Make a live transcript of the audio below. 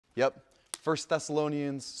Yep. 1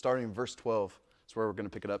 Thessalonians, starting in verse 12. That's where we're going to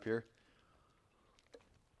pick it up here.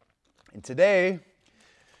 And today,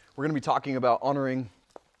 we're going to be talking about honoring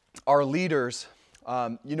our leaders.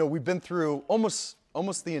 We've been through almost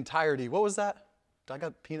the entirety. What was that? I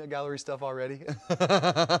got peanut gallery stuff already.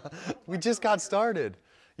 We just got started.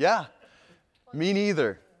 Yeah, me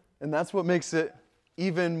neither. And that's what makes it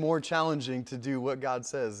even more challenging to do what God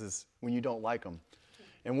says is when you don't like them.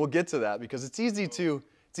 And we'll get to that because it's easy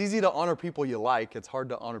to honor people you like. It's hard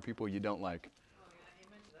to honor people you don't like.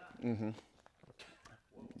 Mm-hmm.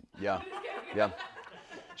 Yeah. Yeah.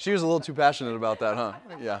 She was a little too passionate about that, huh?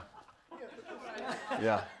 Yeah.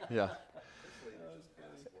 Yeah. Yeah.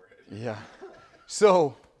 Yeah.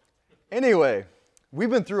 So, anyway, we've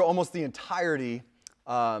been through almost the entirety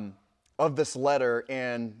of this letter,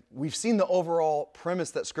 and we've seen the overall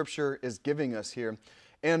premise that Scripture is giving us here.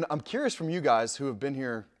 And I'm curious from you guys who have been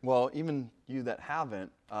here, well, even you that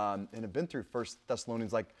haven't, and have been through 1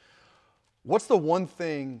 Thessalonians, like, what's the one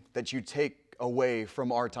thing that you take away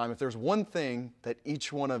from our time? If there's one thing that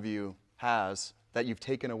each one of you has that you've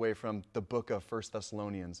taken away from the book of 1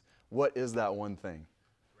 Thessalonians, what is that one thing?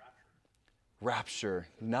 Rapture.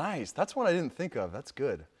 Nice. That's one I didn't think of. That's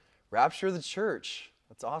good. Rapture of the church.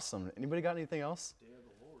 That's awesome. Anybody got anything else? Day of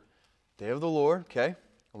the Lord. Day of the Lord. Okay.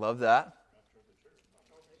 I love that.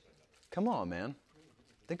 Come on, man.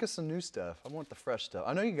 Think of some new stuff. I want the fresh stuff.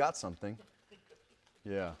 I know you got something.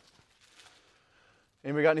 Yeah.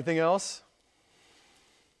 Anybody got anything else?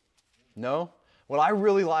 No? What I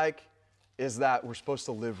really like is that we're supposed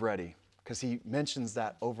to live ready, because he mentions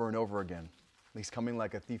that over and over again. He's coming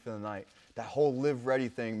like a thief in the night. That whole live ready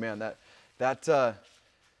thing, man,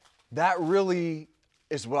 that really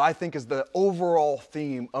is what I think is the overall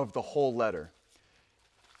theme of the whole letter.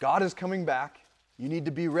 God is coming back. You need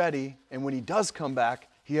to be ready. And when he does come back,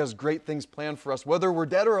 he has great things planned for us. Whether we're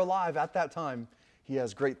dead or alive at that time, he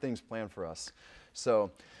has great things planned for us.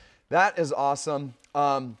 So that is awesome.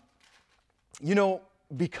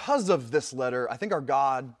 Because of this letter, I think our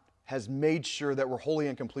God has made sure that we're wholly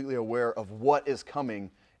and completely aware of what is coming.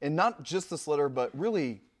 And not just this letter, but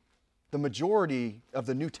really the majority of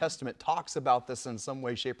the New Testament talks about this in some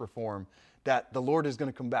way, shape, or form, that the Lord is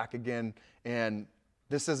going to come back again, and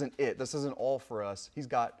this isn't it. This isn't all for us. He's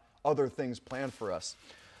got other things planned for us.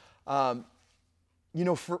 For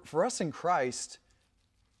us in Christ,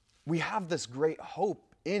 we have this great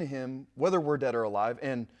hope in him, whether we're dead or alive,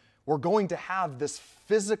 and we're going to have this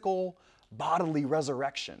physical, bodily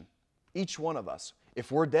resurrection. Each one of us.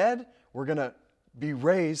 If we're dead, we're going to be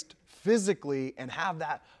raised physically and have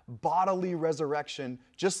that bodily resurrection,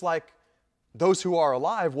 just like those who are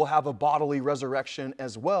alive will have a bodily resurrection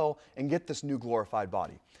as well and get this new glorified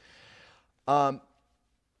body. The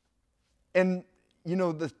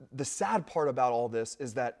sad part about all this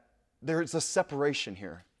is that there's a separation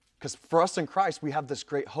here. Because for us in Christ, we have this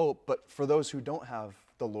great hope, but for those who don't have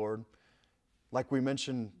the Lord, like we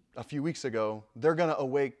mentioned a few weeks ago, they're going to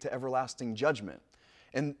awake to everlasting judgment.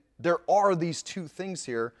 And there are these two things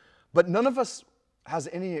here, but none of us has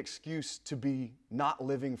any excuse to be not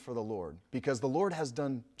living for the Lord, because the Lord has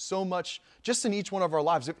done so much just in each one of our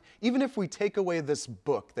lives. Even if we take away this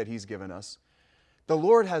book that he's given us, the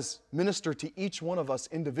Lord has ministered to each one of us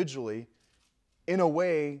individually in a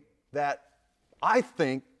way that I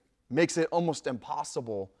think makes it almost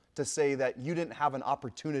impossible to say that you didn't have an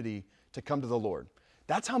opportunity to come to the Lord.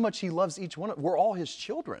 That's how much he loves each one. We're all his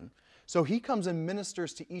children. So he comes and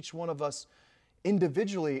ministers to each one of us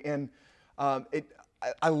individually. And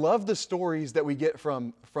I love the stories that we get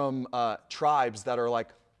from tribes that are like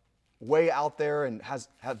way out there and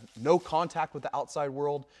have no contact with the outside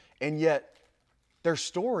world. And yet they're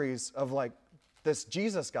stories of like this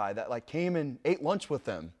Jesus guy that like came and ate lunch with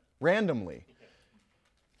them randomly.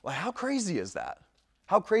 Like, how crazy is that?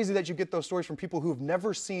 How crazy that you get those stories from people who've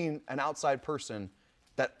never seen an outside person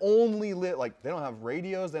that only live, like they don't have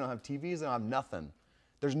radios, they don't have TVs, they don't have nothing.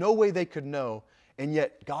 There's no way they could know, and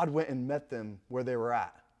yet God went and met them where they were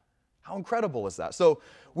at. How incredible is that? So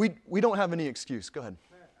we don't have any excuse. Go ahead.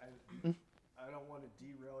 I don't want to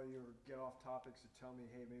derail you or get off topics to tell me,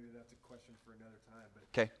 hey, maybe that's a question for another time. But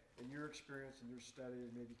okay. In your experience, in your study,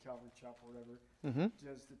 maybe Calvary Chapel, whatever,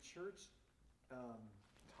 does the church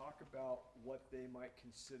talk about what they might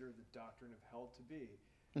consider the doctrine of hell to be?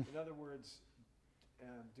 In other words,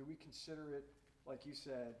 do we consider it, like you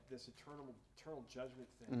said, this eternal judgment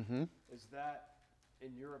thing? Is that,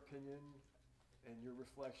 in your opinion and your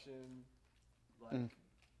reflection, like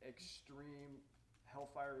extreme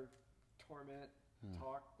hellfire torment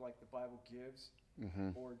talk like the Bible gives?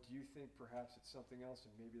 Or do you think perhaps it's something else,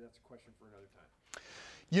 and maybe that's a question for another time?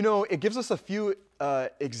 You know, it gives us a few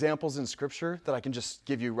examples in Scripture that I can just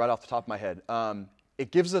give you right off the top of my head.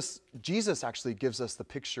 Jesus actually gives us the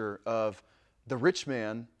picture of the rich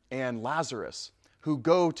man and Lazarus who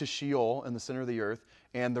go to Sheol in the center of the earth,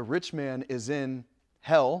 and the rich man is in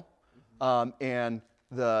hell, and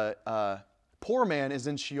the poor man is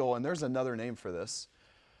in Sheol, and there's another name for this.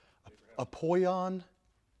 Apollyon.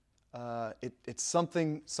 It's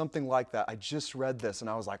something like that. I just read this and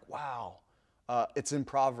I was like, wow. It's in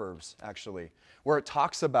Proverbs, actually, where it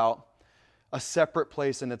talks about a separate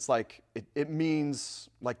place, and it's like, it means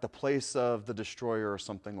like the place of the destroyer or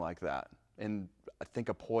something like that. And I think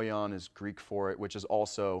Apollyon is Greek for it, which is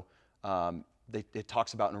also, it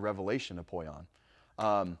talks about in Revelation, Apollyon.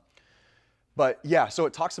 But yeah, so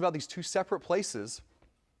it talks about these two separate places,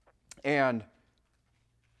 and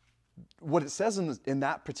what it says in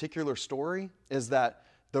that particular story is that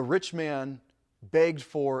the rich man begged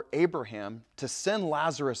for Abraham to send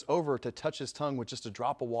Lazarus over to touch his tongue with just a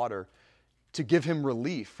drop of water to give him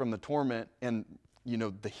relief from the torment and, you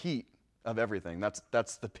know, the heat of everything.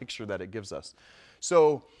 That's the picture that it gives us.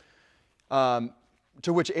 So, to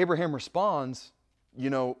which Abraham responds, you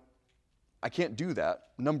know, I can't do that,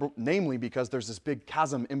 namely because there's this big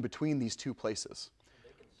chasm in between these two places. They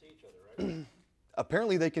can see each other, right?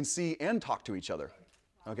 Apparently they can see and talk to each other,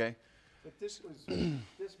 okay? But this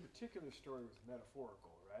particular story was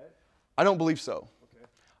metaphorical, right? I don't believe so.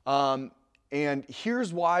 Okay. And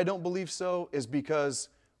here's why I don't believe so, is because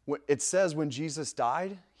it says when Jesus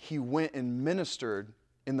died, he went and ministered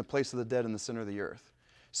in the place of the dead in the center of the earth.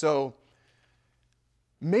 So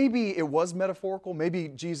maybe it was metaphorical. Maybe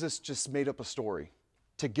Jesus just made up a story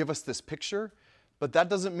to give us this picture, but that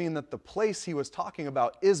doesn't mean that the place he was talking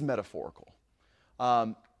about is metaphorical.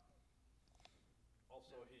 Also,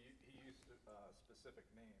 he used specific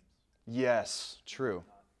names. Yes, true.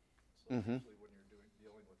 So usually when you're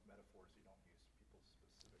dealing with metaphors, you don't use people's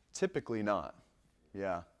specific. Typically not.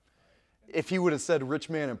 Yeah. If he would have said rich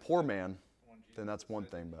man and poor man, then that's one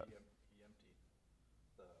thing. But he emptied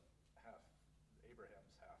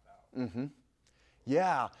Abraham's half out.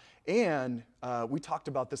 yeah, and we talked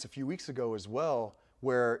about this a few weeks ago as well,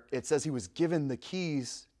 where it says he was given the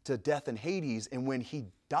keys to death and Hades, and when he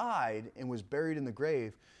died and was buried in the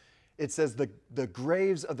grave, it says the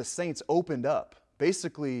graves of the saints opened up,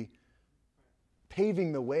 basically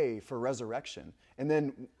paving the way for resurrection. And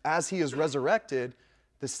then as he is resurrected,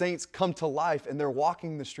 the saints come to life and they're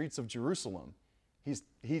walking the streets of Jerusalem.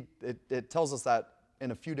 It tells us that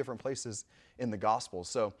in a few different places in the Gospels.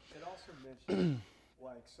 So it also mentions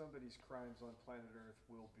like somebody's crimes on planet Earth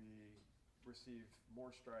will receive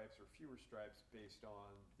more stripes or fewer stripes based on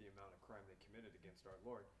the amount of crime they committed against our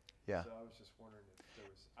Lord. Yeah. So I was just wondering if there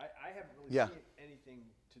was, I haven't really Yeah. seen anything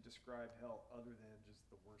to describe hell other than just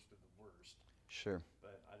the worst of the worst. Sure.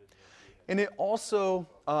 But I didn't know if you had. And it also,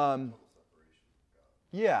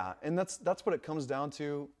 yeah, and that's what it comes down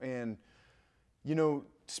to. And, you know,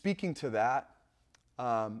 speaking to that,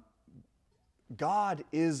 God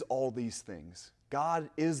is all these things. God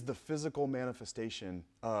is the physical manifestation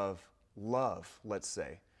of love, let's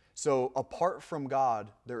say. So apart from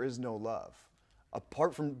God, there is no love.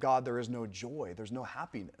 Apart from God, there is no joy. There's no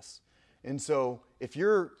happiness. And so if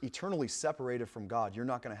you're eternally separated from God, you're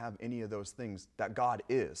not going to have any of those things that God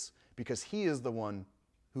is, because he is the one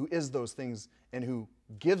who is those things and who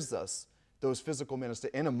gives us those physical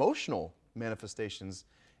and emotional manifestations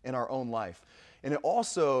in our own life. And it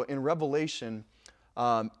also, in Revelation,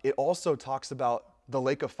 it also talks about the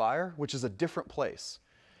lake of fire, which is a different place,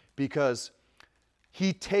 because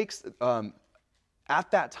he takes,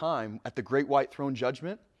 at that time, at the great white throne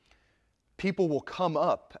judgment, people will come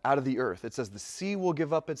up out of the earth. It says the sea will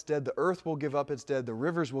give up its dead, the earth will give up its dead, the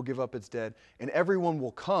rivers will give up its dead, and everyone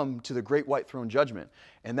will come to the great white throne judgment.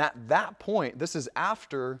 And at that point, this is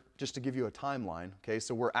after, just to give you a timeline, okay,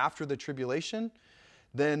 so we're after the tribulation,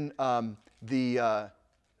 then the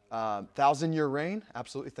 1,000-year reign,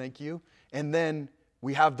 absolutely, thank you, and then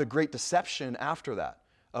we have the great deception after that,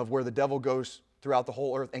 of where the devil goes throughout the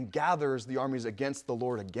whole earth and gathers the armies against the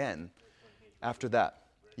Lord again after that.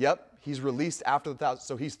 Yep, he's released after the 1,000.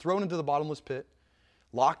 So he's thrown into the bottomless pit,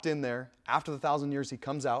 locked in there. After the 1,000 years, he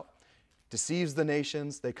comes out, deceives the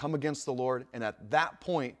nations. They come against the Lord. And at that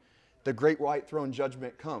point, the great white throne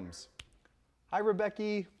judgment comes. Hi,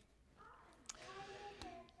 Rebecca.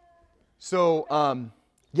 So,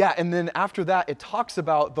 yeah, and then after that, it talks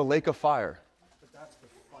about the lake of fire. But that's the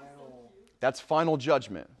final. That's final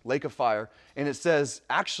judgment, lake of fire. And it says,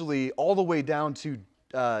 actually, all the way down to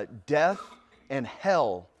death and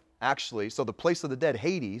hell, actually. So the place of the dead,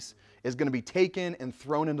 Hades, is going to be taken and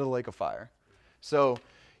thrown into the lake of fire. So,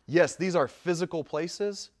 yes, these are physical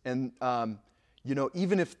places, and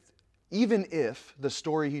even if the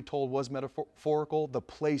story he told was metaphorical, the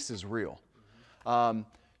place is real.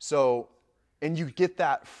 And you get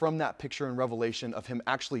that from that picture in Revelation of him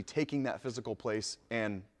actually taking that physical place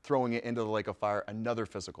and throwing it into the lake of fire, another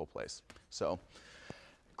physical place. So,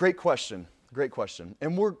 great question.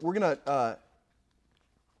 And we're going to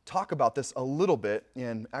talk about this a little bit,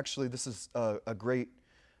 and actually this is a great,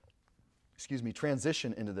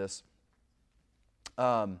 transition into this.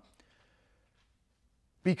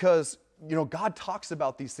 Because, God talks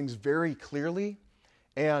about these things very clearly,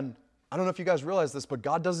 and I don't know if you guys realize this, but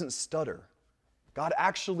God doesn't stutter. God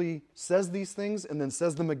actually says these things and then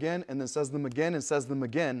says them again and then says them again and says them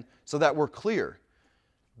again so that we're clear.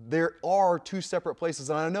 There are two separate places.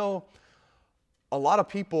 And I know a lot of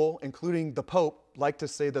people, including the Pope, like to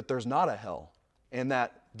say that there's not a hell and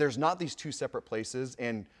that there's not these two separate places,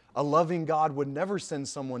 and a loving God would never send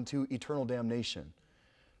someone to eternal damnation.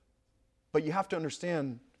 But you have to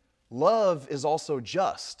understand, love is also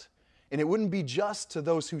just. And it wouldn't be just to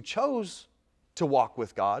those who chose to walk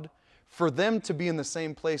with God for them to be in the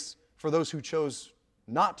same place for those who chose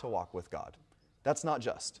not to walk with God. That's not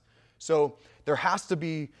just. So there has to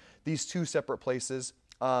be these two separate places.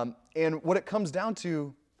 And what it comes down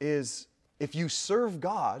to is if you serve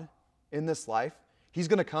God in this life, He's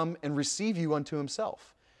going to come and receive you unto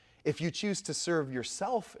Himself. If you choose to serve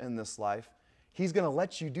yourself in this life, He's going to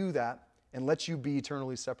let you do that and let you be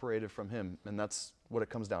eternally separated from Him. And that's what it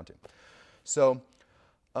comes down to. So,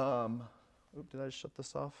 did I just shut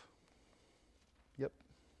this off? Yep,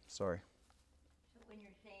 sorry. So when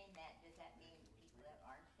you're saying that, does that mean people that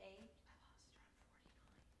aren't saved?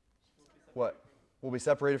 What? We'll be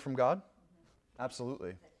separated from God? Mm-hmm.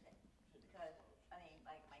 Absolutely. Because,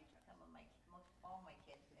 like all my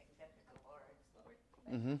kids accepted the Lord, but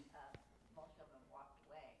Mm-hmm. Most of them walked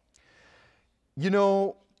away.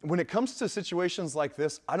 When it comes to situations like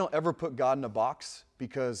this, I don't ever put God in a box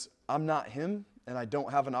because I'm not Him and I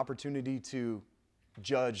don't have an opportunity to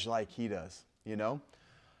judge like He does,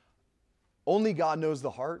 Only God knows the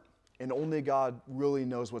heart, and only God really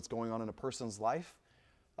knows what's going on in a person's life.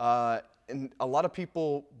 And a lot of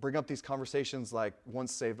people bring up these conversations like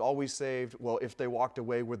once saved, always saved. Well, if they walked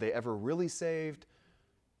away, were they ever really saved?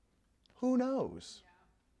 Who knows?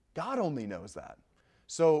 Yeah. God only knows that.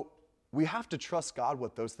 So we have to trust God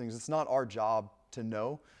with those things. It's not our job to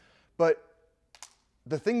know. But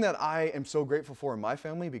the thing that I am so grateful for in my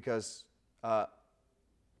family, because the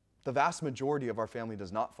vast majority of our family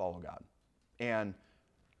does not follow God. And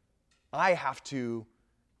I have to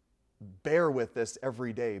bear with this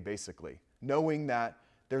every day, basically, knowing that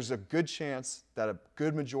there's a good chance that a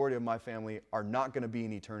good majority of my family are not going to be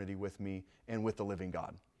in eternity with me and with the living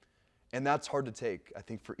God. And that's hard to take, I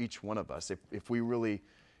think, for each one of us, if we really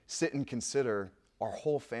sit and consider our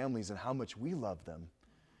whole families and how much we love them.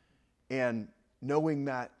 And knowing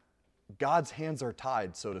that God's hands are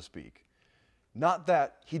tied, so to speak. Not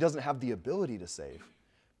that He doesn't have the ability to save,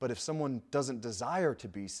 but if someone doesn't desire to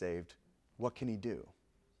be saved, what can He do?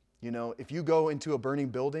 If you go into a burning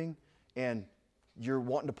building and you're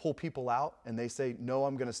wanting to pull people out and they say, no,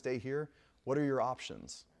 I'm going to stay here, what are your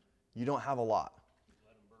options? You don't have a lot.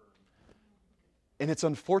 Let them burn. And it's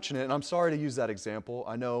unfortunate, and I'm sorry to use that example.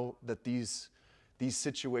 I know that these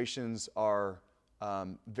situations are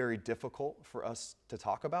very difficult for us to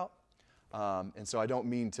talk about. And so I don't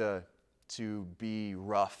mean to be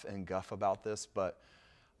rough and guff about this, but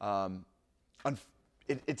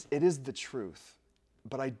it is the truth.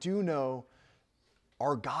 But I do know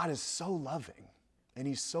our God is so loving, and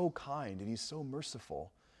He's so kind, and He's so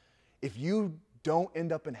merciful. If you don't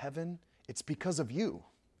end up in heaven, it's because of you.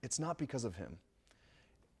 It's not because of Him.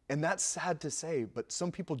 And that's sad to say, but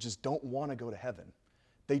some people just don't want to go to heaven.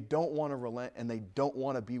 They don't want to relent, and they don't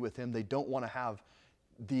want to be with Him. They don't want to have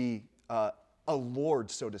a Lord,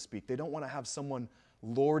 so to speak. They don't want to have someone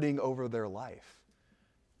lording over their life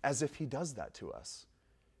as if He does that to us.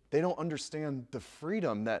 They don't understand the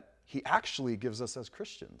freedom that He actually gives us as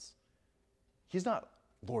Christians. He's not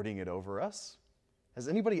lording it over us. Has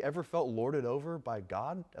anybody ever felt lorded over by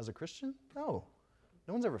God as a Christian? No.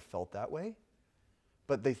 No one's ever felt that way.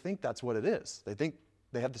 But they think that's what it is. They think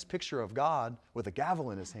they have this picture of God with a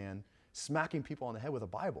gavel in His hand, smacking people on the head with a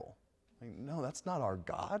Bible. No, that's not our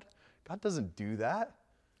God. God doesn't do that.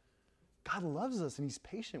 God loves us and He's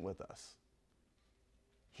patient with us.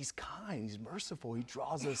 He's kind, He's merciful, He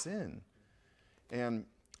draws us in. And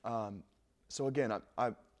so again,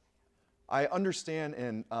 I understand,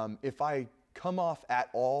 and if I come off at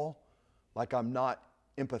all like I'm not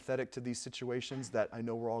empathetic to these situations that I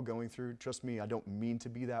know we're all going through, trust me, I don't mean to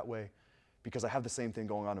be that way. because I have the same thing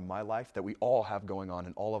going on in my life that we all have going on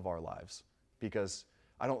in all of our lives. Because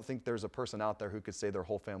I don't think there's a person out there who could say their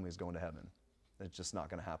whole family is going to heaven. It's just not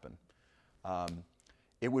going to happen.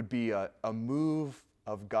 It would be a move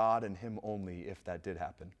of God and Him only if that did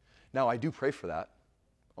happen. Now, I do pray for that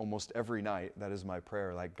almost every night. That is my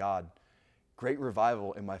prayer. Like, God, great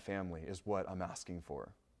revival in my family is what I'm asking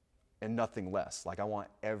for, and nothing less. Like, I want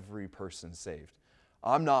every person saved.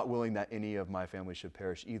 I'm not willing that any of my family should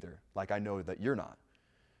perish either. Like, I know that you're not.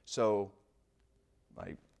 So,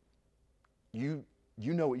 like, you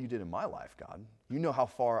know what you did in my life, God. You know how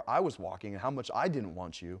far I was walking and how much I didn't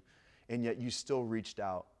want you, and yet you still reached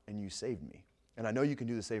out and you saved me. And I know you can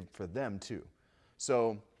do the same for them too.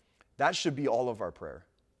 So that should be all of our prayer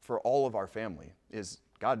for all of our family is,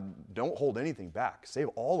 God, don't hold anything back. Save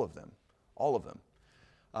all of them,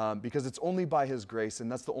 because it's only by His grace,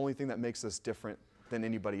 and that's the only thing that makes us different than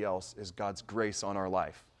anybody else is God's grace on our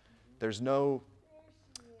life. There's no,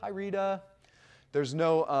 hi Rita, there's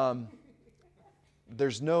no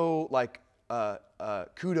like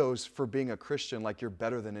kudos for being a Christian like you're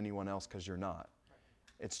better than anyone else, because you're not.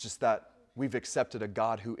 It's just that we've accepted a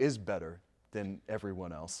God who is better than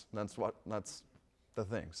everyone else. That's the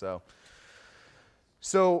thing. So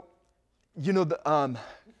you know,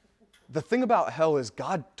 the thing about hell is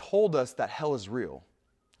God told us that hell is real.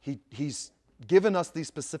 He's given us these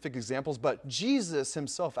specific examples, but Jesus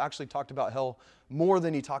Himself actually talked about hell more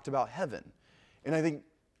than He talked about heaven. And I think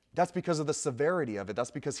that's because of the severity of it.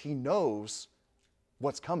 That's because He knows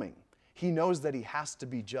what's coming. He knows that He has to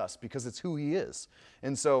be just because it's who He is.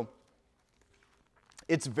 And so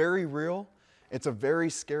it's very real. It's a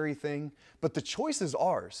very scary thing, but the choice is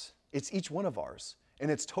ours. It's each one of ours,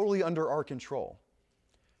 and it's totally under our control.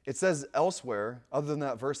 It says elsewhere, other than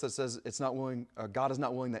that verse that says God is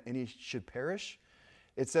not willing that any should perish,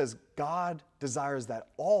 it says God desires that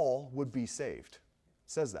all would be saved. It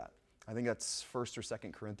says that. I think that's 1st or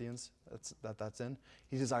 2nd Corinthians that's in.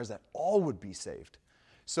 He desires that all would be saved.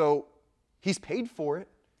 So He's paid for it.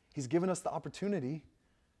 He's given us the opportunity.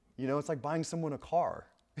 You know, it's like buying someone a car.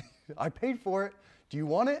 I paid for it. Do you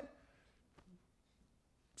want it?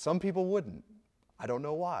 Some people wouldn't. I don't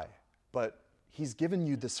know why. But He's given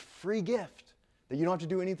you this free gift that you don't have to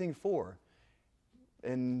do anything for.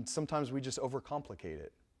 And sometimes we just overcomplicate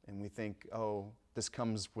it. And we think, oh, this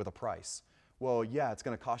comes with a price. Well, yeah, it's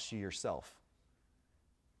going to cost you yourself.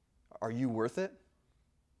 Are you worth it?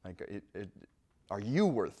 Like, are you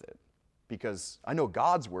worth it? Because I know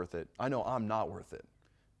God's worth it. I know I'm not worth it.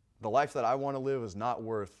 The life that I want to live is not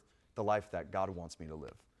worth the life that God wants me to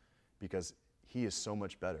live, because He is so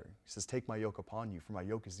much better. He says, take my yoke upon you, for my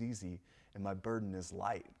yoke is easy and my burden is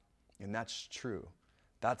light. And that's true.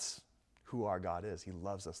 That's who our God is. He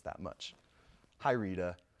loves us that much. Hi,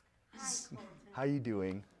 Rita. Hi, Colton. How you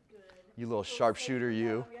doing? Good. You little sharpshooter,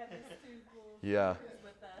 you. We have these two little Yeah. sisters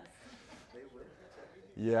with us.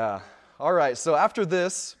 Yeah. All right. So after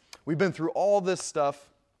this, we've been through all this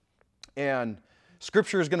stuff, and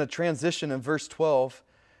Scripture is going to transition in verse 12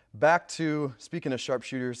 back to, speaking of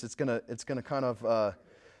sharpshooters, it's going to kind of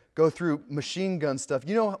go through machine gun stuff.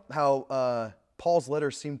 You know how Paul's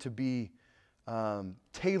letters seem to be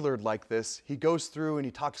tailored like this. He goes through and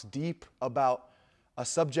he talks deep about a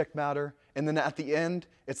subject matter, and then at the end,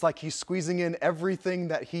 it's like he's squeezing in everything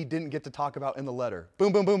that he didn't get to talk about in the letter.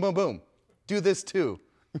 Boom, boom, boom, boom, boom. Do this too,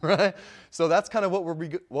 right? So that's kind of what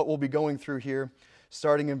we'll be going through here,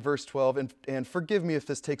 starting in verse 12. And forgive me if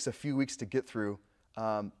this takes a few weeks to get through,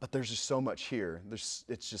 but there's just so much here.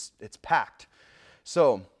 It's packed.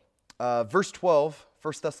 So verse 12,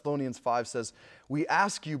 1 Thessalonians 5 says, "We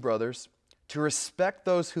ask you, brothers, to respect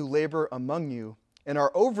those who labor among you and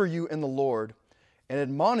are over you in the Lord and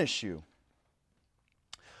admonish you."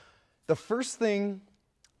 The first thing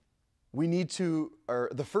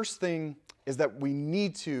is that we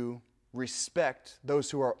need to respect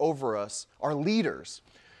those who are over us, our leaders,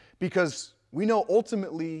 because we know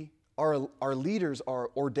ultimately our leaders are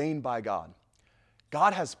ordained by God.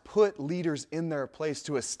 God has put leaders in their place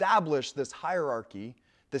to establish this hierarchy,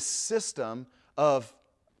 this system of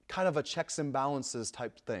kind of a checks and balances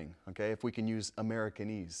type thing, okay, if we can use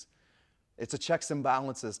Americanese. It's a checks and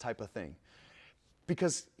balances type of thing,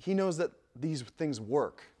 because He knows that these things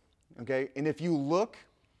work, okay? And if you look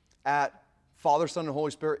at Father, Son, and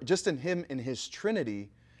Holy Spirit, just in Him and His Trinity,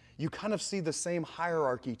 you kind of see the same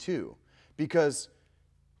hierarchy too, because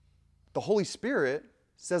the Holy Spirit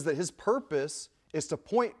says that His purpose is to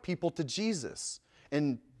point people to Jesus.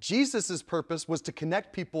 And Jesus' purpose was to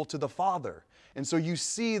connect people to the Father. And so you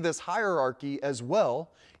see this hierarchy as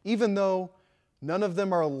well, even though none of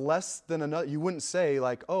them are less than another. You wouldn't say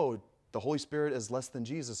like, oh, the Holy Spirit is less than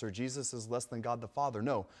Jesus or Jesus is less than God the Father.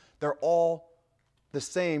 No, they're all the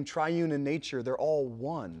same, triune in nature. They're all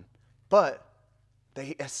one. But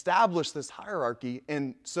they establish this hierarchy,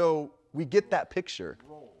 and so we get that picture.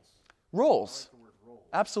 Roles. I like the word roles.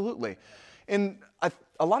 Absolutely. And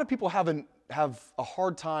a lot of people have a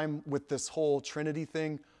hard time with this whole Trinity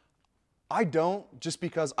thing. I don't, just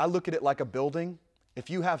because I look at it like a building. If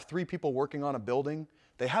you have 3 people working on a building,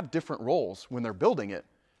 they have different roles when they're building it,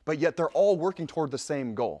 but yet they're all working toward the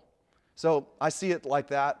same goal. So I see it like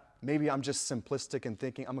that. Maybe I'm just simplistic in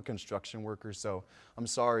thinking. I'm a construction worker, so I'm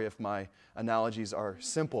sorry if my analogies are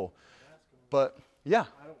simple. But yeah.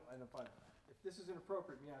 If this is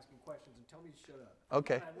inappropriate, me asking questions, and tell me to shut up.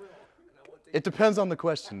 Okay. I will. It depends on the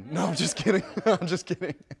question. No, I'm just kidding. I'm just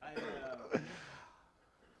kidding.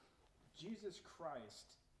 Jesus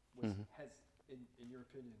Christ has, in your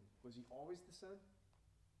opinion, was he always the Son?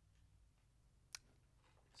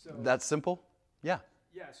 So That's simple? Yeah.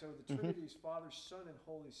 yeah. So the Trinity is Father, Son, and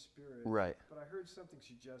Holy Spirit. Right. But I heard something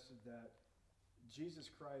suggested that Jesus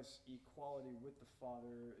Christ's equality with the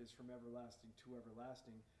Father is from everlasting to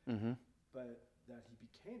everlasting, but that he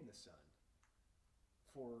became the Son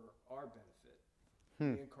for our benefit,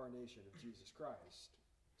 the incarnation of Jesus Christ,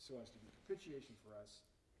 so as to be propitiation for us,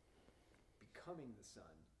 becoming the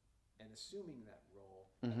Son and assuming that role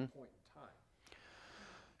at a point in time.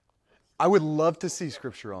 I would love to see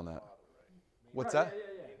scripture on that. What's Right, that?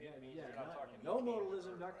 Yeah. No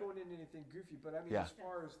modalism, not going into anything goofy, but I mean, Yeah. as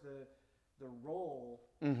far as the role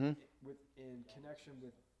in connection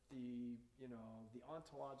with the the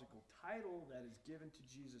ontological title that is given to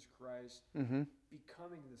Jesus Christ,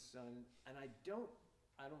 becoming the Son, and I just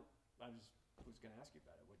was going to ask you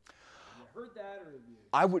about it. Have you heard that, or have you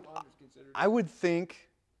considered I would think,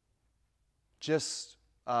 just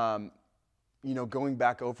going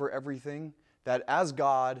back over everything, that as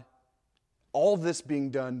God, all this being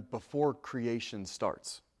done before creation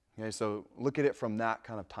starts. Okay, so look at it from that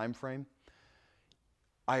kind of time frame.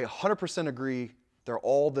 I 100% agree. They're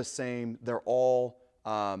all the same. They're all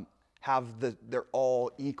they're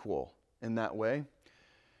all equal in that way.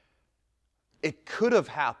 It could have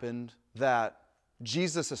happened that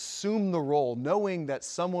Jesus assumed the role, knowing that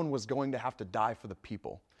someone was going to have to die for the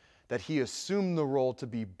people, that he assumed the role to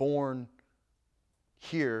be born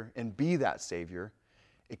here and be that Savior.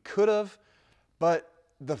 It could have, but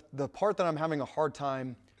the part that I'm having a hard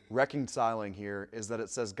time reconciling here is that it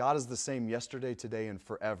says God is the same yesterday, today, and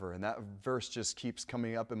forever. And that verse just keeps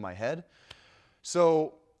coming up in my head.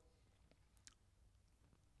 So,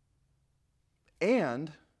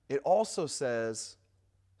 and it also says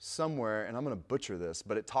somewhere, and I'm going to butcher this,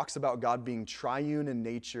 but it talks about God being triune in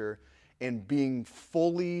nature and being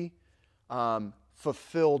fully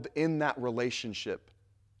fulfilled in that relationship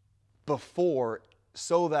before,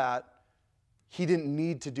 so that he didn't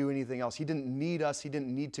need to do anything else. He didn't need us. He didn't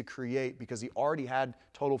need to create, because he already had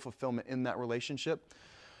total fulfillment in that relationship.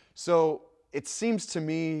 So it seems to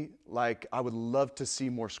me like I would love to see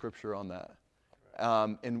more scripture on that,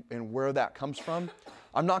 and where that comes from.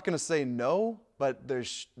 I'm not going to say no, but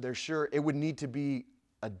there's sure it would need to be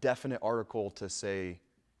a definite article to say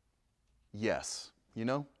yes. You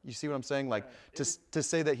know? You see what I'm saying? Like, to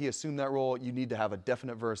say that he assumed that role, you need to have a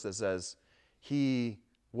definite verse that says he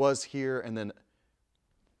was here and then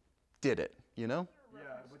did it, you know? Yeah,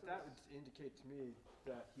 but that would indicate to me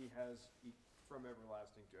that he has, from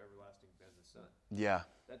everlasting to everlasting, been the Son. Yeah.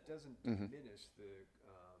 That doesn't diminish the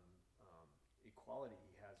equality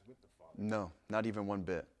he has with the Father. No, not even one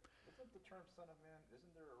bit. Isn't the term Son of Man,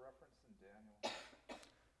 isn't there a reference in Daniel?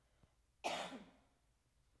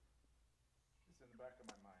 It's in the back of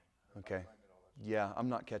my mind. Okay. Yeah, I'm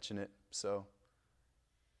not catching it, so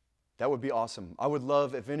that would be awesome. I would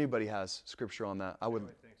love if anybody has scripture on that.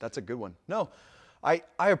 That's a good one. No, I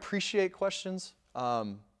appreciate questions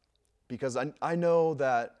because I know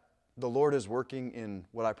that the Lord is working in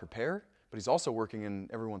what I prepare, but he's also working in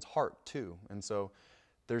everyone's heart too. And so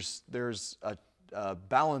there's a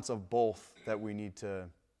balance of both that we need to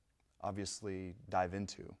obviously dive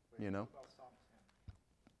into, you know?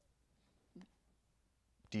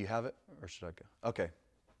 Do you have it, or should I go? Okay,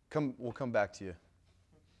 we'll come back to you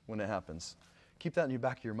when it happens. Keep that in the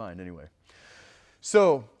back of your mind anyway.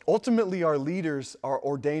 So ultimately our leaders are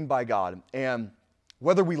ordained by God, and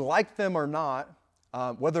whether we like them or not,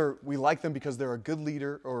 whether we like them because they're a good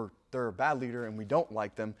leader or they're a bad leader and we don't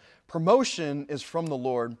like them, promotion is from the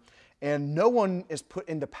Lord, and no one is put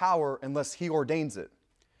into power unless he ordains it.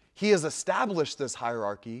 He has established this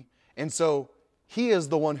hierarchy, and so he is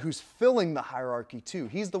the one who's filling the hierarchy too.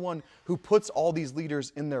 He's the one who puts all these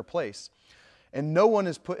leaders in their place. And no one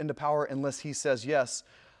is put into power unless he says yes.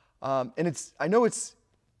 And I know it's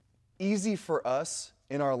easy for us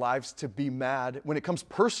in our lives to be mad when it comes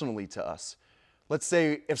personally to us. Let's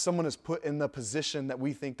say if someone is put in the position that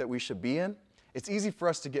we think that we should be in, it's easy for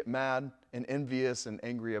us to get mad and envious and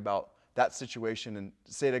angry about that situation and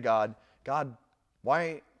say to God, God,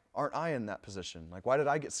 why aren't I in that position? Like, why did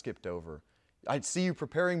I get skipped over? I see you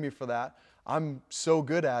preparing me for that. I'm so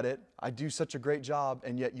good at it. I do such a great job,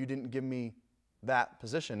 and yet you didn't give me that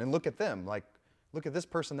position. And look at them. Like, look at this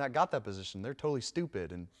person that got that position. They're totally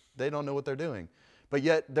stupid, and they don't know what they're doing. But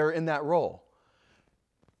yet they're in that role.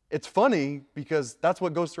 It's funny because that's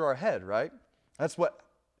what goes through our head, right? That's what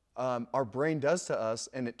our brain does to us,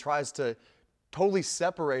 and it tries to totally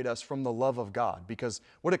separate us from the love of God. Because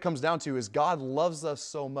what it comes down to is God loves us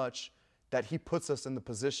so much that he puts us in the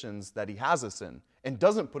positions that he has us in and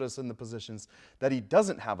doesn't put us in the positions that he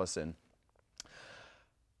doesn't have us in.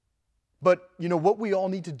 But, you know, what we all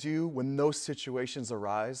need to do when those situations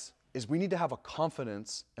arise is we need to have a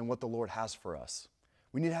confidence in what the Lord has for us.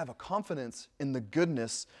 We need to have a confidence in the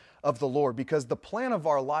goodness of the Lord, because the plan of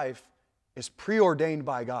our life is preordained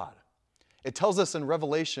by God. It tells us in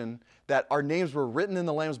Revelation that our names were written in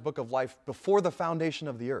the Lamb's Book of Life before the foundation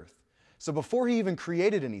of the earth. So before he even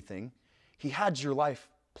created anything, he had your life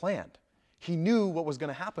planned. He knew what was going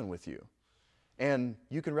to happen with you. And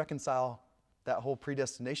you can reconcile that whole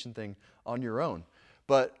predestination thing on your own.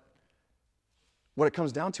 But what it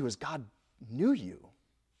comes down to is God knew you,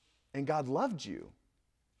 and God loved you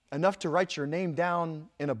enough to write your name down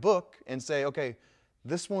in a book and say, okay,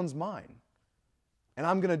 this one's mine. And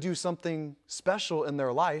I'm going to do something special in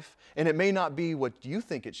their life. And it may not be what you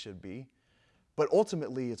think it should be, but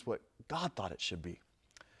ultimately it's what God thought it should be.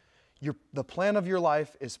 The plan of your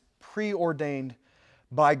life is preordained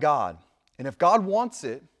by God. And if God wants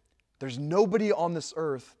it, there's nobody on this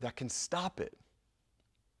earth that can stop it.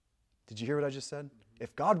 Did you hear what I just said?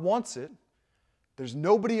 If God wants it, there's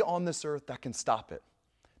nobody on this earth that can stop it.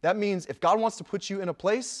 That means if God wants to put you in a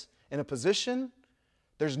place, in a position,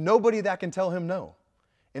 there's nobody that can tell him no.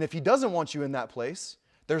 And if he doesn't want you in that place,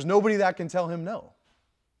 there's nobody that can tell him no.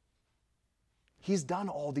 He's done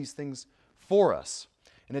all these things for us.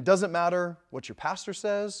 And it doesn't matter what your pastor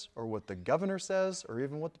says or what the governor says or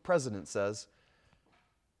even what the president says.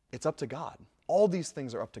 It's up to God. All these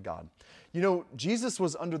things are up to God. You know, Jesus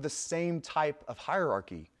was under the same type of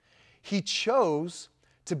hierarchy. He chose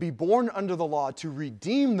to be born under the law to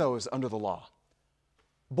redeem those under the law.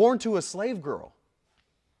 Born to a slave girl.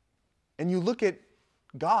 And you look at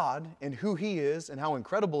God and who he is and how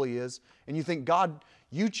incredible he is, and you think, God,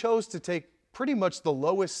 you chose to take pretty much the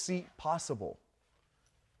lowest seat possible.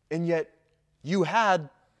 And yet you had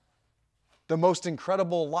the most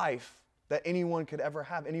incredible life that anyone could ever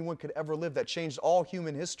have, anyone could ever live, that changed all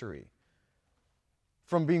human history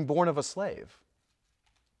from being born of a slave.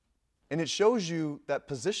 And it shows you that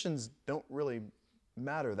positions don't really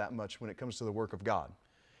matter that much when it comes to the work of God.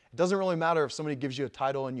 It doesn't really matter if somebody gives you a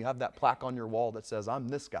title and you have that plaque on your wall that says, I'm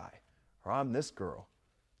this guy, or I'm this girl.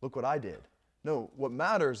 Look what I did. No, what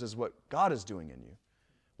matters is what God is doing in you.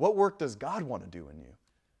 What work does God want to do in you?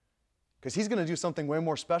 Because he's going to do something way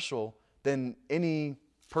more special than any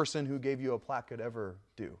person who gave you a plaque could ever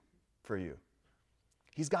do for you.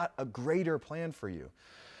 He's got a greater plan for you.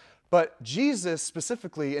 But Jesus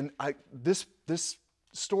specifically, and this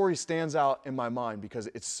story stands out in my mind because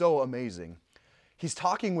it's so amazing. He's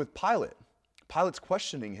talking with Pilate. Pilate's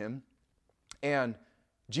questioning him, and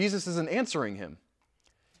Jesus isn't answering him.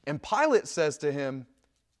 And Pilate says to him,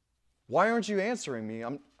 why aren't you answering me?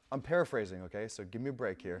 I'm paraphrasing, okay? So give me a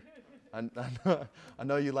break here. I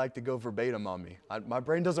know you like to go verbatim on me. My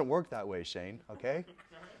brain doesn't work that way, Shane, okay?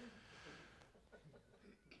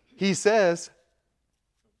 He says,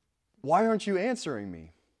 why aren't you answering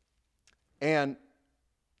me? And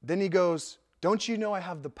then he goes, don't you know I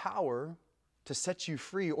have the power to set you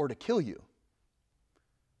free or to kill you?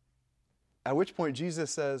 At which point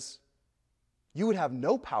Jesus says, you would have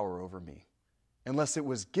no power over me unless it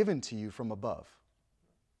was given to you from above.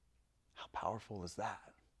 How powerful is that?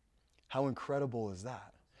 How incredible is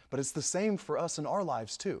that? But it's the same for us in our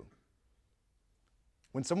lives too.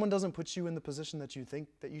 When someone doesn't put you in the position that you think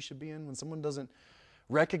that you should be in, when someone doesn't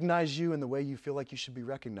recognize you in the way you feel like you should be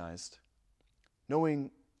recognized,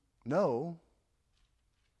 knowing no,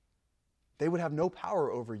 they would have no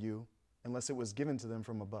power over you unless it was given to them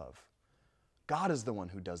from above. God is the one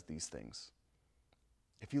who does these things.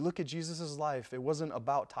 If you look at Jesus' life, it wasn't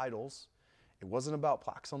about titles. It wasn't about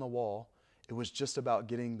plaques on the wall. It was just about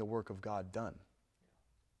getting the work of God done.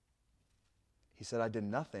 He said, I did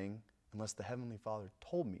nothing unless the Heavenly Father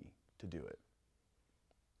told me to do it.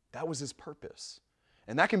 That was his purpose.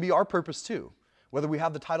 And that can be our purpose too. whether we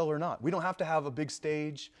have the title or not. We don't have to have a big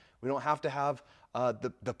stage. We don't have to have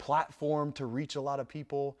the platform to reach a lot of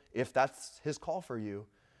people if that's his call for you.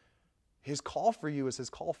 His call for you is his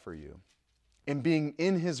call for you. And being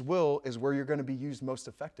in his will is where you're going to be used most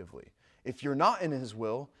effectively. If you're not in his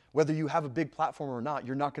will, whether you have a big platform or not,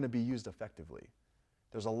 you're not going to be used effectively.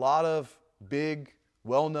 There's a lot of big,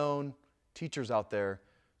 well-known teachers out there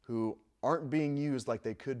who aren't being used like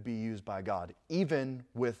they could be used by God, even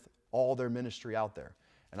with all their ministry out there.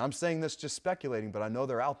 And I'm saying this just speculating, but I know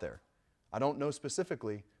they're out there. I don't know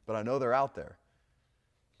specifically, but I know they're out there.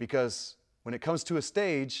 Because when it comes to a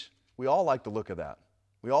stage, we all like the look of that.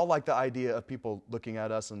 We all like the idea of people looking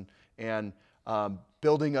at us and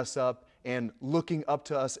building us up and looking up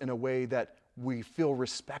to us in a way that we feel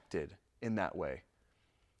respected in that way.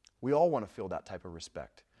 We all want to feel that type of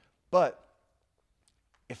respect. But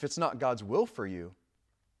if it's not God's will for you,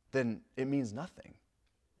 then it means nothing.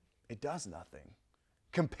 It does nothing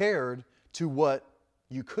compared to what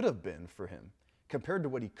you could have been for him, compared to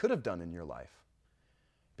what he could have done in your life.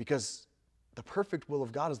 Because the perfect will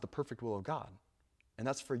of God is the perfect will of God. And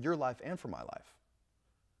that's for your life and for my life.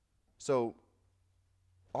 So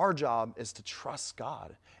our job is to trust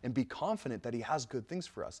God and be confident that he has good things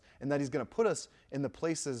for us and that he's going to put us in the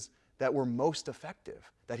places that we're most effective,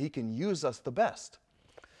 that he can use us the best.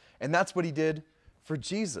 And that's what he did for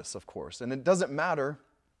Jesus, of course. And it doesn't matter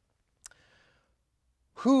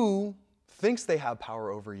who thinks they have power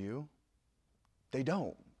over you. They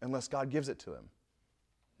don't, unless God gives it to them.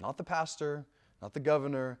 Not the pastor, not the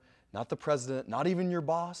governor, not the president, not even your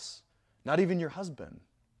boss, not even your husband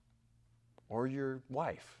or your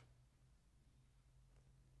wife.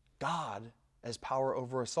 God has power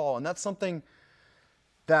over us all. And that's something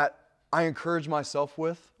that I encourage myself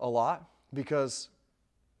with a lot because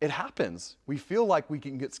it happens. We feel like we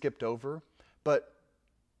can get skipped over, but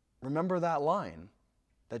remember that line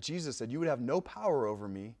that Jesus said, you would have no power over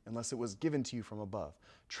me unless it was given to you from above.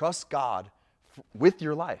 Trust God with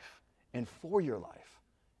your life and for your life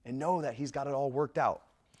and know that he's got it all worked out.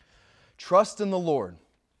 Trust in the Lord.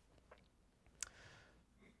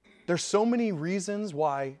 There's so many reasons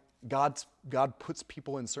why God puts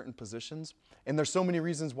people in certain positions, and there's so many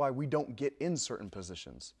reasons why we don't get in certain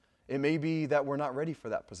positions. It may be that we're not ready for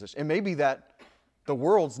that position. It may be that the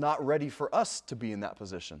world's not ready for us to be in that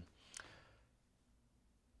position.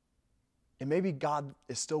 And maybe God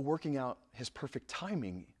is still working out his perfect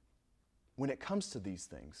timing when it comes to these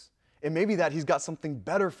things. It may be that he's got something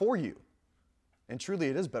better for you. And truly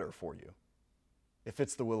it is better for you if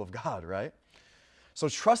it's the will of God, right? So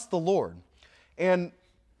trust the Lord. And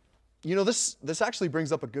you know, this actually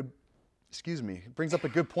brings up a good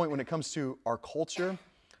point when it comes to our culture,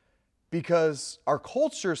 because our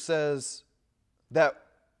culture says that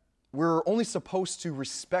we're only supposed to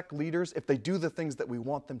respect leaders if they do the things that we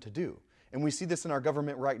want them to do. And we see this in our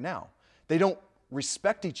government right now. They don't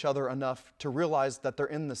respect each other enough to realize that they're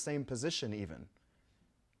in the same position even.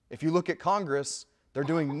 If you look at Congress, they're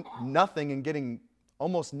doing nothing and getting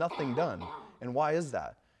almost nothing done. And why is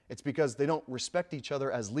that? It's because they don't respect each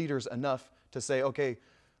other as leaders enough to say, okay,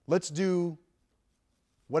 let's do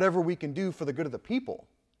whatever we can do for the good of the people.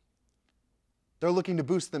 They're looking to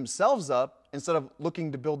boost themselves up instead of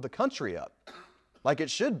looking to build the country up like it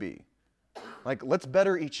should be. Like, let's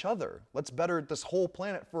better each other. Let's better this whole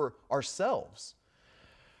planet for ourselves.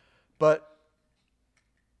 But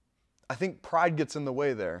I think pride gets in the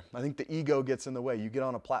way there. I think the ego gets in the way. You get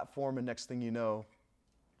on a platform and next thing you know,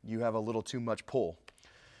 you have a little too much pull,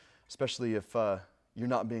 especially if you're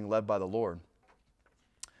not being led by the Lord.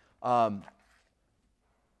 You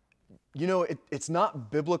know, it's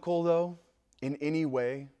not biblical, though, in any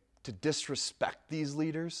way to disrespect these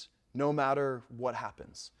leaders, no matter what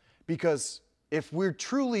happens. Because if we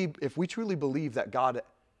truly believe that God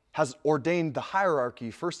has ordained the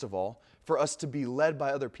hierarchy, first of all, for us to be led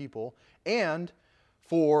by other people, and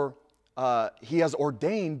for he has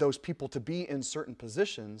ordained those people to be in certain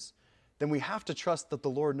positions, then we have to trust that the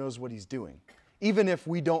Lord knows what he's doing, even if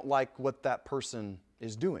we don't like what that person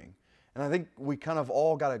is doing. And I think we kind of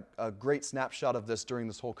all got a great snapshot of this during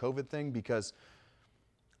this whole COVID thing, because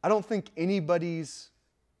I don't think anybody's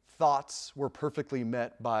thoughts were perfectly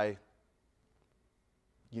met by,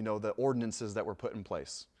 you know, the ordinances that were put in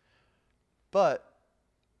place. But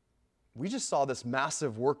we just saw this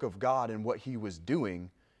massive work of God and what he was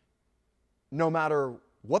doing, no matter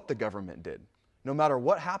what the government did. No matter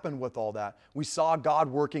what happened with all that, we saw God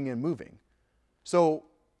working and moving. So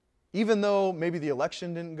even though maybe the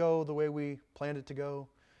election didn't go the way we planned it to go,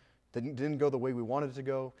 didn't go the way we wanted it to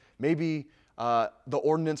go, maybe the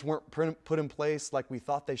ordinance weren't put in place like we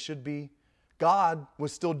thought they should be, God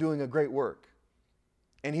was still doing a great work.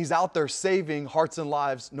 And he's out there saving hearts and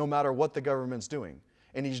lives no matter what the government's doing.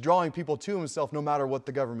 And he's drawing people to himself no matter what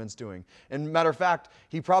the government's doing. And matter of fact,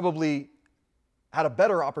 he probably had a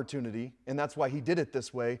better opportunity, and that's why he did it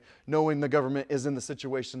this way, knowing the government is in the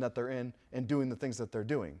situation that they're in and doing the things that they're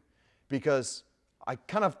doing. Because I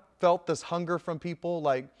kind of felt this hunger from people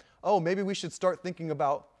like, oh, maybe we should start thinking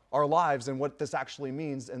about our lives and what this actually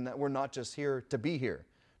means, and that we're not just here to be here.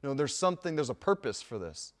 No, there's a purpose for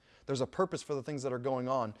this. There's a purpose for the things that are going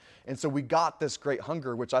on. And so we got this great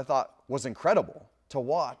hunger, which I thought was incredible to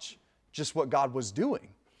watch just what God was doing.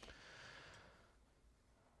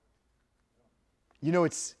 You know,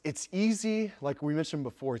 it's easy, like we mentioned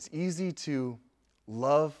before, it's easy to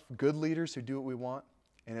love good leaders who do what we want,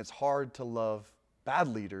 and it's hard to love bad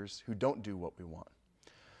leaders who don't do what we want.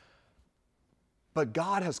 But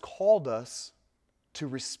God has called us to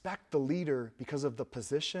respect the leader because of the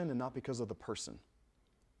position and not because of the person.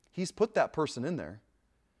 He's put that person in there,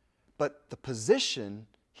 but the position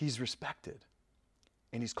he's respected,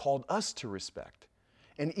 and he's called us to respect.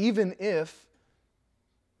 And even if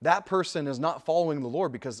that person is not following the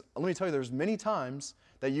Lord, because let me tell you, there's many times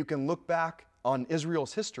that you can look back on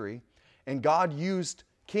Israel's history, and God used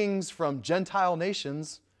kings from Gentile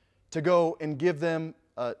nations to go and give them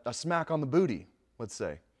a smack on the booty, let's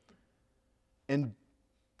say, and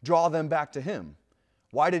draw them back to him.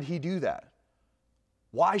 Why did he do that?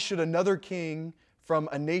 Why should another king from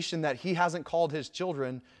a nation that he hasn't called his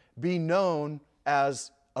children be known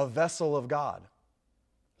as a vessel of God?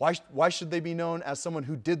 Why should they be known as someone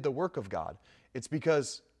who did the work of God? It's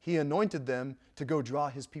because he anointed them to go draw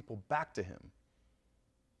his people back to him.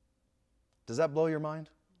 Does that blow your mind?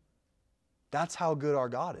 That's how good our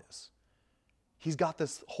God is. He's got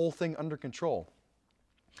this whole thing under control.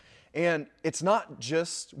 And it's not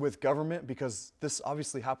just with government, because this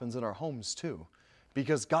obviously happens in our homes too.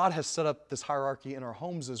 Because God has set up this hierarchy in our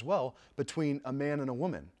homes as well between a man and a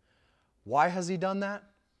woman. Why has he done that?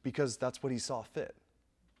 Because that's what he saw fit.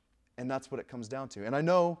 And that's what it comes down to. And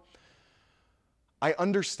I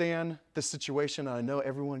understand the situation, and I know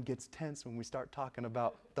everyone gets tense when we start talking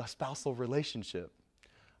about the spousal relationship.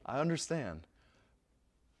 I understand.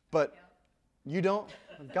 But you don't.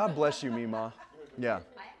 God bless you, Mima. Yeah. I have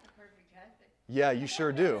a perfect husband. Yeah, you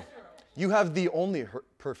sure do. You have the only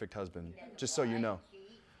perfect husband, just so you know.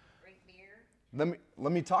 Drink beer.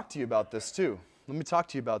 Let me talk to you about this too. Let me talk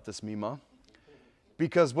to you about this, Mima.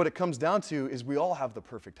 Because what it comes down to is we all have the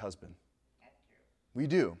perfect husband. That's true. We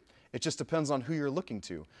do. It just depends on who you're looking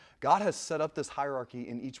to. God has set up this hierarchy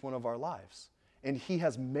in each one of our lives. And he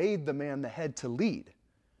has made the man the head to lead.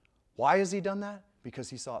 Why has he done that? Because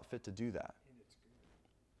he saw it fit to do that. And it's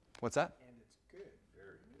good. What's that? And it's good.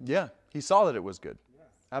 Very good. Yeah, he saw that it was good. Yeah.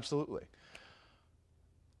 Absolutely.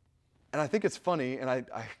 And I think it's funny, and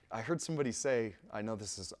I heard somebody say, I know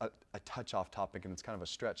this is a touch off topic and it's kind of a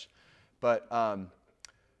stretch, but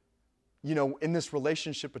you know, in this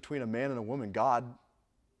relationship between a man and a woman, God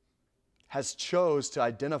has chose to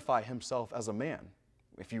identify himself as a man.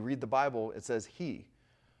 If you read the Bible, it says he.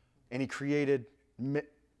 And he created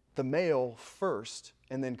the male first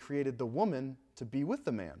and then created the woman to be with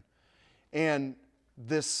the man. And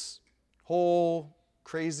this whole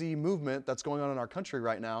crazy movement that's going on in our country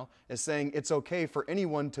right now is saying it's okay for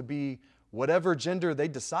anyone to be whatever gender they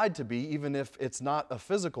decide to be, even if it's not a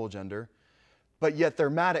physical gender, but yet they're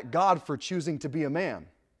mad at God for choosing to be a man.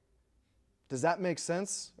 Does that make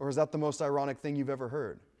sense? Or is that the most ironic thing you've ever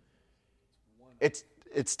heard?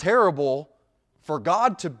 It's terrible for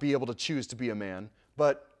God to be able to choose to be a man,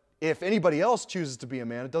 but if anybody else chooses to be a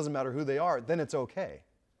man, it doesn't matter who they are, then it's okay.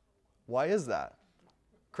 Why is that?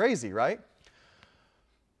 Crazy, right?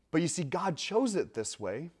 But you see, God chose it this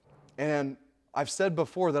way, and I've said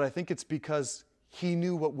before that I think it's because he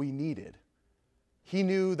knew what we needed. He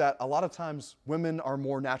knew that a lot of times women are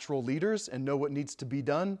more natural leaders and know what needs to be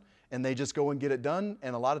done, and they just go and get it done.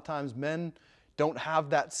 And a lot of times men don't have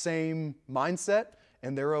that same mindset,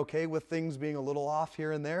 and they're okay with things being a little off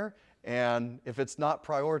here and there. And if it's not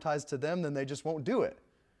prioritized to them, then they just won't do it.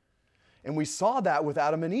 And we saw that with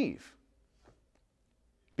Adam and Eve.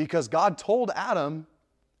 Because God told Adam,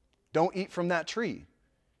 don't eat from that tree.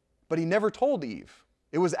 But he never told Eve.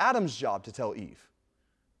 It was Adam's job to tell Eve.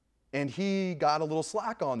 And he got a little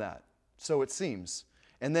slack on that, so it seems.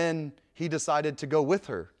 And then he decided to go with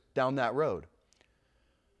her down that road.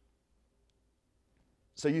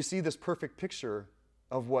 So you see this perfect picture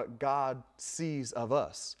of what God sees of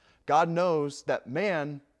us. God knows that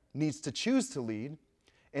man needs to choose to lead,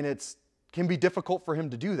 and it can be difficult for him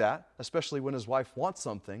to do that, especially when his wife wants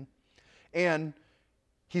something. And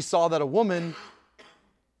he saw that a woman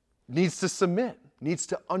needs to submit, needs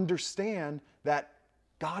to understand that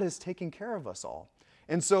God is taking care of us all.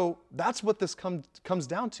 And so that's what this comes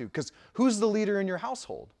down to. Because who's the leader in your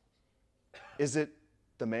household? Is it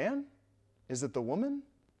the man? Is it the woman?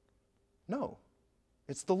 No,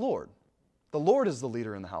 it's the Lord. The Lord is the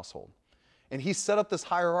leader in the household. And he set up this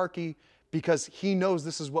hierarchy because he knows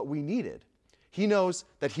this is what we needed. He knows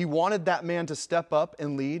that he wanted that man to step up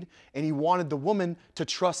and lead, and he wanted the woman to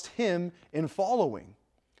trust him in following.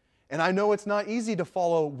 And I know it's not easy to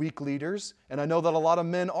follow weak leaders, and I know that a lot of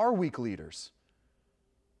men are weak leaders.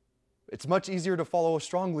 It's much easier to follow a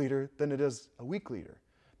strong leader than it is a weak leader.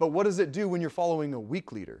 But what does it do when you're following a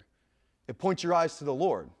weak leader? It points your eyes to the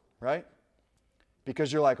Lord, right?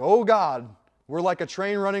 Because you're like, oh God, we're like a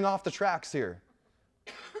train running off the tracks here.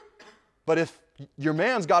 But if your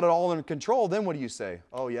man's got it all under control, then what do you say?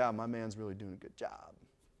 Oh yeah, my man's really doing a good job.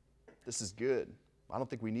 This is good. I don't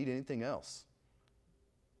think we need anything else.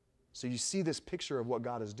 So you see this picture of what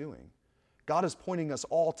God is doing. God is pointing us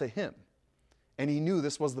all to him. And he knew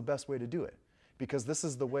this was the best way to do it. Because this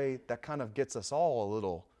is the way that kind of gets us all a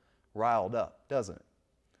little riled up, doesn't it?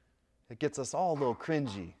 It gets us all a little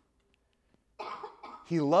cringy.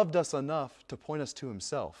 He loved us enough to point us to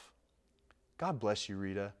himself. God bless you,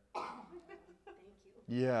 Rita. Thank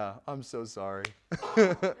you. Yeah, I'm so sorry. I'm sorry,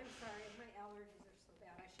 my allergies are so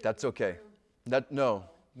bad. I should That's be in the okay. room. No,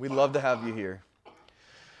 we'd love to have you here.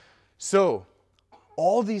 So,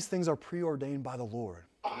 all these things are preordained by the Lord,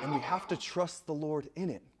 and we have to trust the Lord in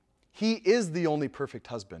it. He is the only perfect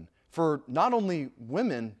husband for not only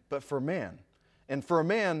women, but for man. And for a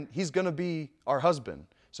man, he's going to be our husband.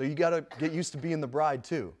 So you got to get used to being the bride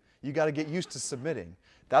too. You got to get used to submitting.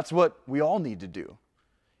 That's what we all need to do.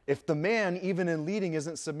 If the man, even in leading,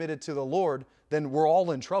 isn't submitted to the Lord, then we're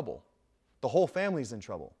all in trouble. The whole family's in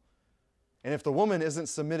trouble. And if the woman isn't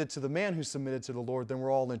submitted to the man who's submitted to the Lord, then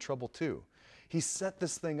we're all in trouble too. He set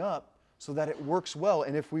this thing up so that it works well.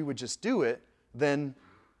 And if we would just do it, then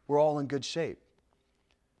we're all in good shape.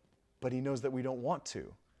 But he knows that we don't want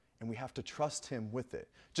to. And we have to trust him with it.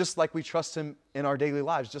 Just like we trust him in our daily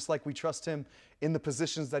lives. Just like we trust him in the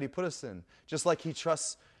positions that he put us in. Just like he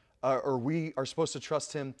trusts, or we are supposed to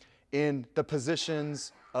trust him in the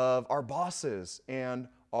positions of our bosses and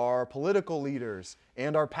our political leaders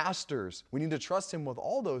and our pastors. We need to trust him with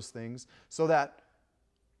all those things so that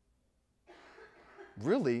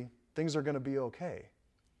really things are going to be okay.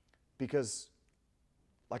 Because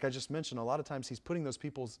like I just mentioned, a lot of times he's putting those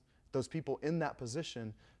people in that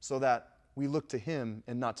position so that we look to him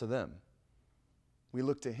and not to them. We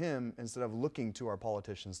look to him instead of looking to our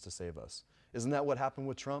politicians to save us. Isn't that what happened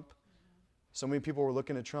with Trump? So many people were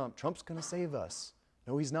looking at Trump. Trump's going to save us.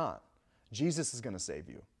 No, he's not. Jesus is going to save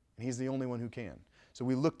you. And he's the only one who can. So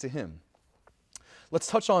we look to him. Let's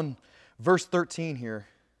touch on verse 13 here.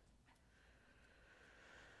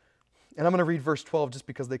 And I'm going to read verse 12 just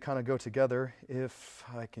because they kind of go together. If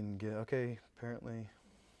I can get, okay, apparently.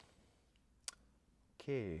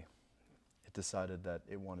 Okay. It decided that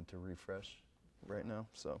it wanted to refresh right now.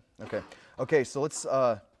 So, okay. Okay, so let's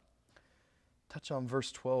touch on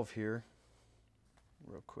verse 12 here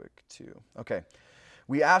real quick too. Okay.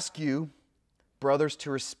 We ask you, brothers,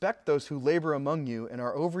 to respect those who labor among you and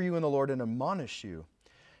are over you in the Lord and admonish you,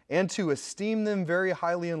 and to esteem them very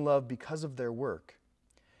highly in love because of their work.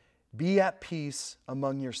 Be at peace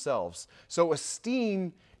among yourselves. So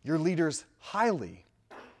esteem your leaders highly.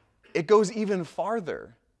 It goes even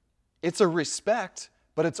farther. It's a respect,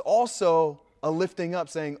 but it's also a lifting up,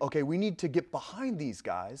 saying, okay, we need to get behind these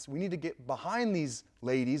guys. We need to get behind these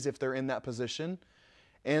ladies if they're in that position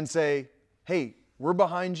and say, hey, we're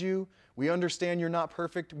behind you. We understand you're not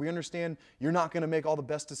perfect. We understand you're not going to make all the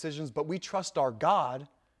best decisions, but we trust our God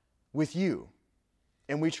with you.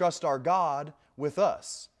 And we trust our God with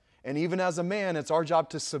us. And even as a man, it's our job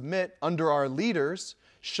to submit under our leaders,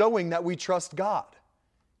 showing that we trust God.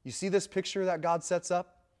 You see this picture that God sets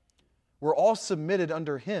up? We're all submitted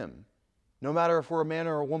under him, no matter if we're a man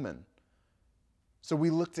or a woman. So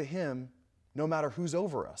we look to him no matter who's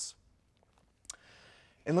over us.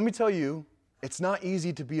 And let me tell you, it's not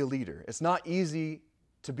easy to be a leader. It's not easy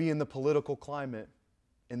to be in the political climate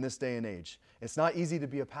in this day and age. It's not easy to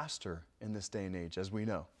be a pastor in this day and age, as we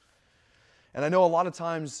know. And I know a lot of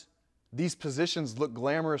times these positions look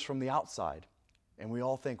glamorous from the outside. And we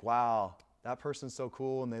all think, wow, that person's so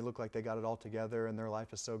cool and they look like they got it all together and their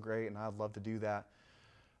life is so great and I'd love to do that.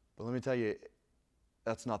 But let me tell you,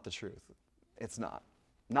 that's not the truth. It's not.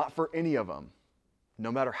 Not for any of them.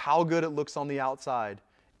 No matter how good it looks on the outside,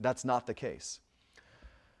 that's not the case.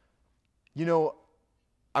 You know,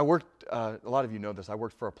 I worked, a lot of you know this, I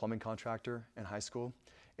worked for a plumbing contractor in high school.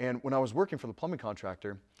 And when I was working for the plumbing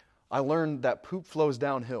contractor, I learned that poop flows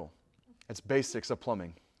downhill. It's basics of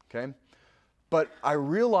plumbing, okay? But I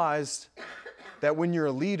realized that when you're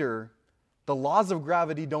a leader, the laws of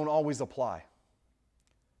gravity don't always apply.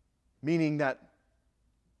 Meaning that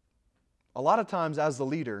a lot of times as the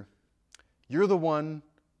leader, you're the one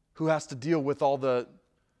who has to deal with all the,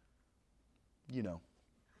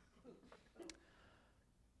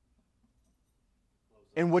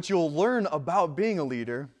 And what you'll learn about being a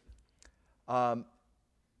leader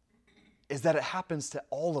is that it happens to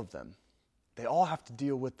all of them. They all have to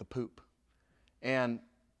deal with the poop. And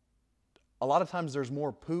a lot of times there's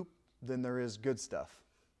more poop than there is good stuff.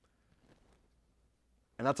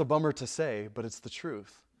 And that's a bummer to say, but it's the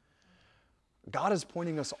truth. God is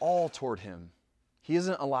pointing us all toward Him. He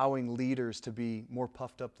isn't allowing leaders to be more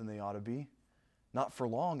puffed up than they ought to be. Not for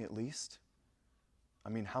long, at least. I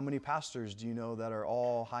mean, how many pastors do you know that are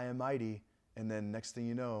all high and mighty, and then next thing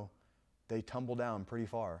you know, they tumble down pretty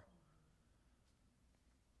far?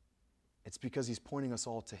 It's because He's pointing us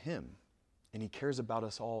all to Him, and He cares about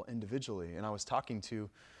us all individually. And I was talking to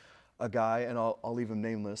a guy, and I'll leave him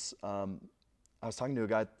nameless. I was talking to a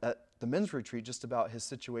guy at the men's retreat just about his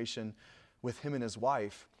situation with him and his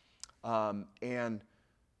wife. And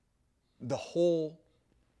the whole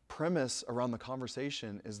premise around the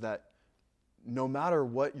conversation is that no matter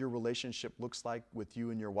what your relationship looks like with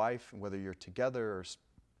you and your wife, whether you're together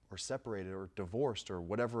or separated or divorced or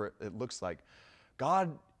whatever it looks like,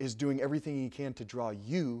 God is doing everything He can to draw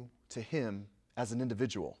you to Him as an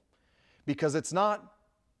individual. Because it's not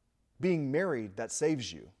being married that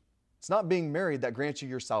saves you. It's not being married that grants you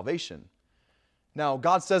your salvation. Now,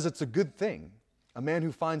 God says it's a good thing. A man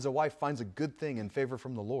who finds a wife finds a good thing in favor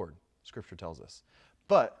from the Lord, Scripture tells us.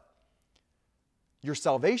 But your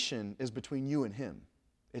salvation is between you and Him.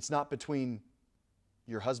 It's not between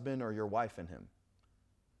your husband or your wife and Him.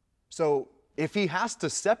 So if He has to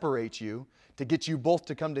separate you to get you both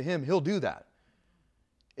to come to Him, He'll do that.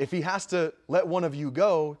 If He has to let one of you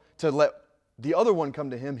go to let the other one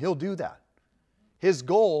come to Him, He'll do that. His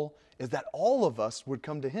goal is that all of us would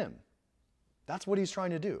come to Him. That's what He's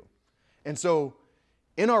trying to do. And so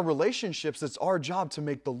in our relationships, it's our job to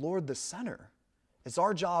make the Lord the center. It's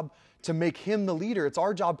our job to make Him the leader. It's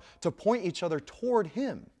our job to point each other toward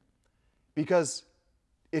Him. Because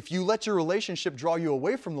if you let your relationship draw you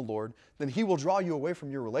away from the Lord, then He will draw you away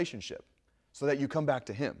from your relationship so that you come back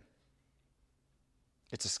to Him.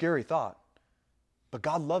 It's a scary thought, but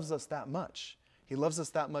God loves us that much. He loves us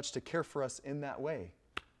that much to care for us in that way.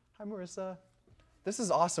 Hi, Marissa. This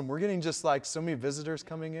is awesome. We're getting just like so many visitors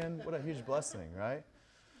coming in. What a huge blessing, right?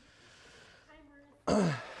 Hi,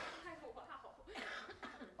 Marissa.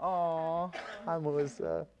 Aw, hi,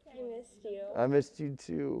 Melissa. I missed you. I missed you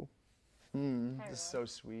too. This is so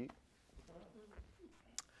sweet.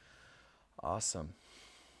 Awesome.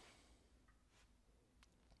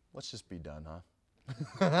 Let's just be done, huh?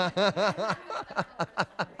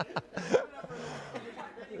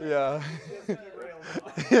 Yeah.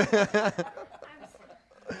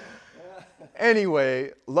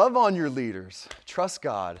 Anyway, love on your leaders. Trust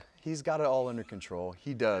God. He's got it all under control.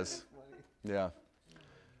 He does. Yeah.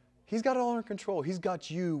 He's got it all under control. He's got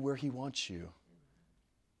you where He wants you.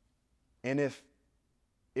 And if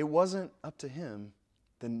it wasn't up to Him,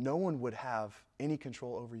 then no one would have any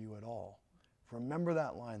control over you at all. Remember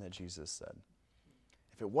that line that Jesus said.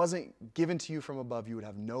 If it wasn't given to you from above, you would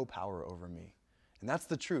have no power over me. And that's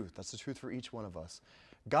the truth. That's the truth for each one of us.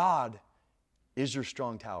 God is your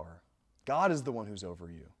strong tower. God is the one who's over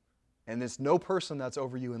you. And there's no person that's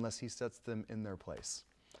over you unless He sets them in their place.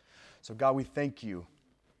 So God, we thank You.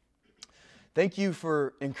 Thank You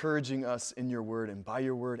for encouraging us in Your word and by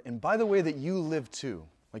Your word and by the way that You live too.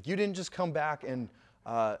 Like You didn't just come back and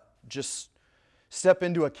just step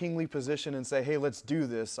into a kingly position and say, hey, let's do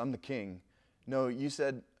this. I'm the king. No, You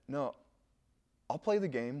said, no, I'll play the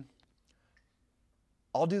game.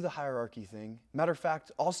 I'll do the hierarchy thing. Matter of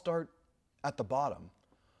fact, I'll start at the bottom.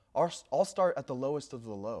 I'll start at the lowest of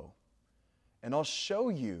the low. And I'll show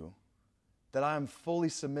you that I am fully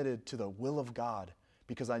submitted to the will of God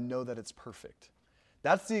because I know that it's perfect.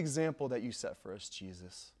 That's the example that You set for us,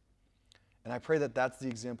 Jesus. And I pray that that's the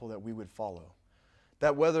example that we would follow.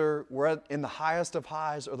 That whether we're in the highest of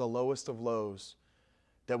highs or the lowest of lows,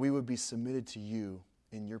 that we would be submitted to You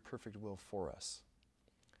in Your perfect will for us.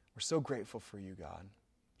 We're so grateful for You, God.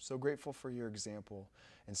 So grateful for Your example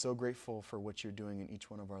and so grateful for what You're doing in each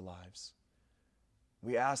one of our lives.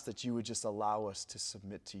 We ask that You would just allow us to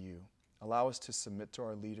submit to You. Allow us to submit to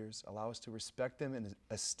our leaders. Allow us to respect them and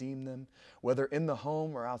esteem them, whether in the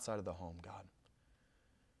home or outside of the home, God.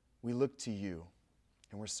 We look to You,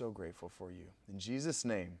 and we're so grateful for You. In Jesus'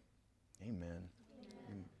 name, amen.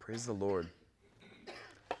 Praise the Lord.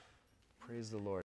 Praise the Lord.